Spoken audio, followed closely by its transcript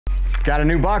Got a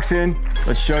new box in.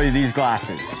 Let's show you these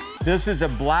glasses. This is a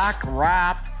black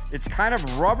wrap. It's kind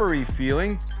of rubbery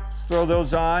feeling. Let's throw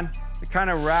those on. It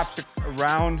kind of wraps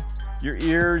around your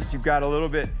ears. You've got a little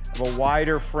bit of a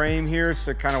wider frame here,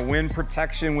 so kind of wind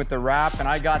protection with the wrap. And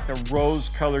I got the rose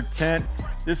colored tint.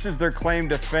 This is their claim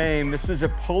to fame. This is a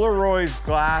Polaroid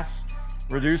glass,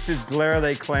 reduces glare,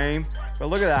 they claim. But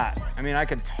look at that. I mean, I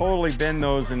could totally bend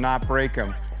those and not break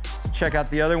them. Let's check out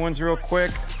the other ones real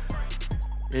quick.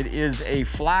 It is a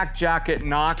flak jacket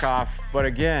knockoff, but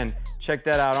again, check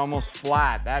that out, almost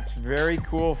flat. That's very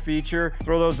cool feature.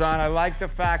 Throw those on. I like the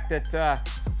fact that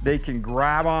they can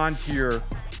grab onto your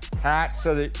hat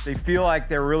so that they feel like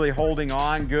they're really holding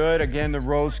on good. Again, the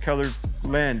rose-colored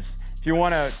lens. If you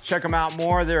want to check them out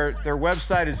more, their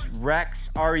website is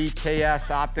Reks,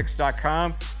 R-E-K-S,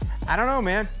 optics.com. I don't know,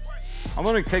 man. I'm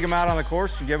going to take them out on the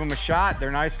course and give them a shot. They're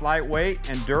nice, lightweight,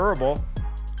 and durable.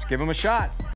 Let's give them a shot.